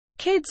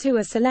Kids who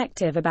are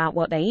selective about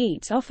what they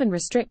eat often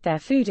restrict their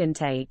food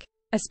intake,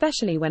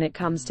 especially when it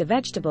comes to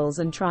vegetables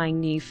and trying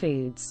new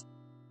foods.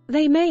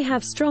 They may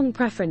have strong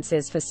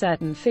preferences for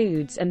certain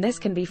foods, and this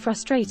can be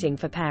frustrating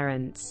for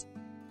parents.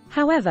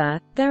 However,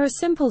 there are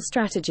simple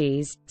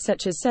strategies,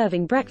 such as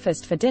serving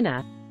breakfast for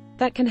dinner,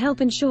 that can help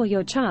ensure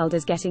your child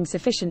is getting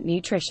sufficient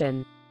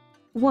nutrition.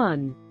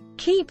 1.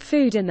 Keep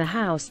food in the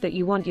house that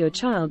you want your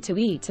child to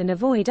eat and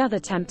avoid other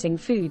tempting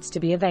foods to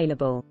be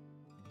available.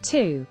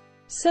 2.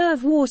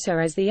 Serve water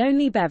as the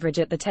only beverage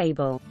at the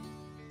table.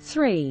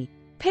 3.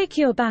 Pick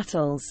your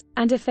battles,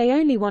 and if they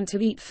only want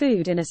to eat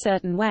food in a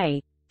certain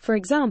way, for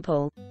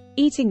example,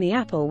 eating the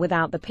apple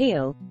without the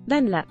peel,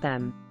 then let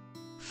them.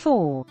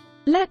 4.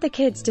 Let the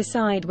kids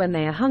decide when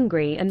they are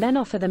hungry and then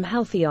offer them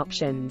healthy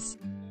options.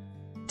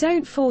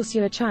 Don't force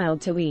your child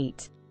to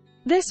eat.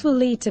 This will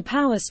lead to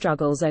power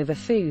struggles over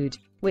food,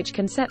 which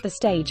can set the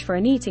stage for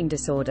an eating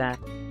disorder.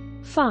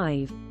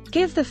 5.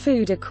 Give the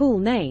food a cool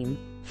name.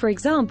 For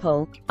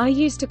example, I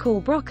used to call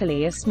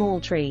broccoli a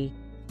small tree.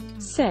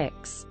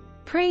 6.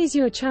 Praise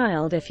your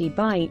child if he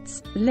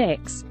bites,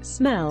 licks,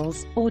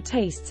 smells, or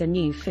tastes a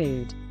new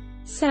food.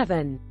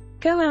 7.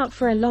 Go out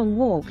for a long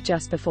walk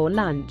just before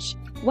lunch,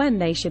 when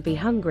they should be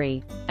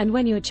hungry, and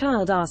when your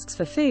child asks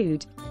for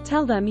food,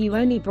 tell them you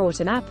only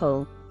brought an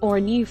apple, or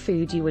a new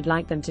food you would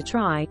like them to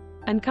try,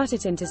 and cut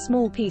it into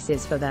small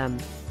pieces for them.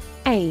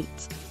 8.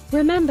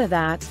 Remember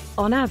that,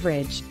 on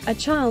average, a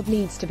child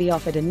needs to be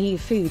offered a new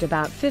food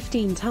about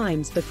 15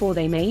 times before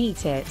they may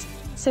eat it,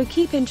 so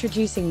keep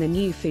introducing the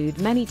new food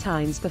many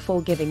times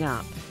before giving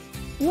up.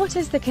 What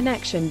is the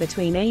connection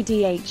between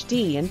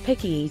ADHD and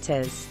picky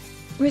eaters?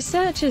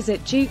 Researchers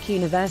at Duke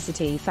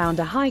University found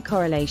a high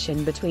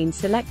correlation between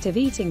selective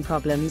eating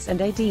problems and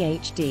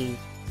ADHD.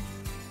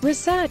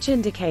 Research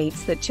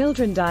indicates that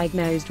children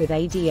diagnosed with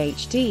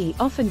ADHD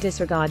often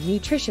disregard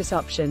nutritious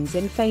options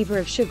in favor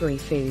of sugary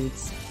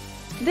foods.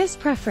 This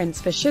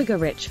preference for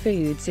sugar-rich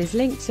foods is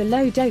linked to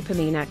low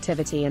dopamine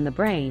activity in the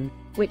brain,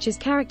 which is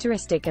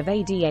characteristic of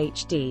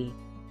ADHD.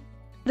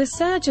 The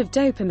surge of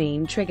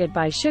dopamine triggered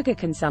by sugar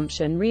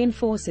consumption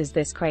reinforces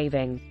this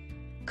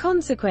craving.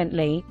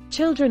 Consequently,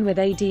 children with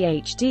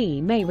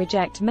ADHD may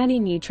reject many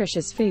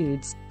nutritious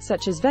foods,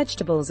 such as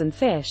vegetables and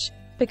fish,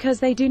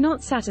 because they do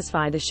not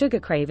satisfy the sugar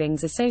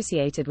cravings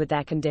associated with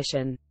their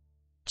condition.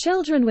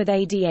 Children with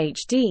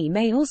ADHD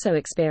may also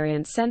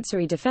experience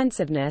sensory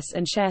defensiveness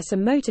and share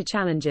some motor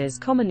challenges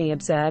commonly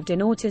observed in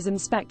autism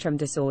spectrum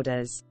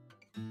disorders.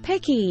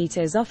 Picky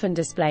eaters often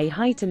display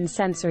heightened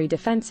sensory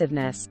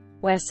defensiveness,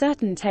 where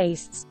certain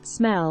tastes,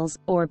 smells,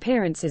 or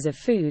appearances of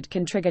food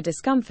can trigger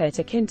discomfort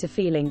akin to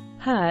feeling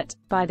hurt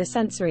by the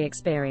sensory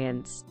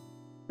experience.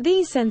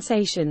 These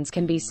sensations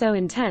can be so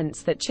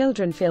intense that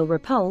children feel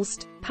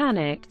repulsed,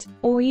 panicked,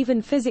 or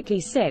even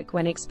physically sick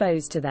when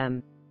exposed to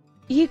them.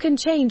 You can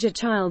change a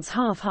child's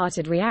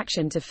half-hearted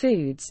reaction to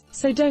foods,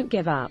 so don't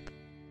give up.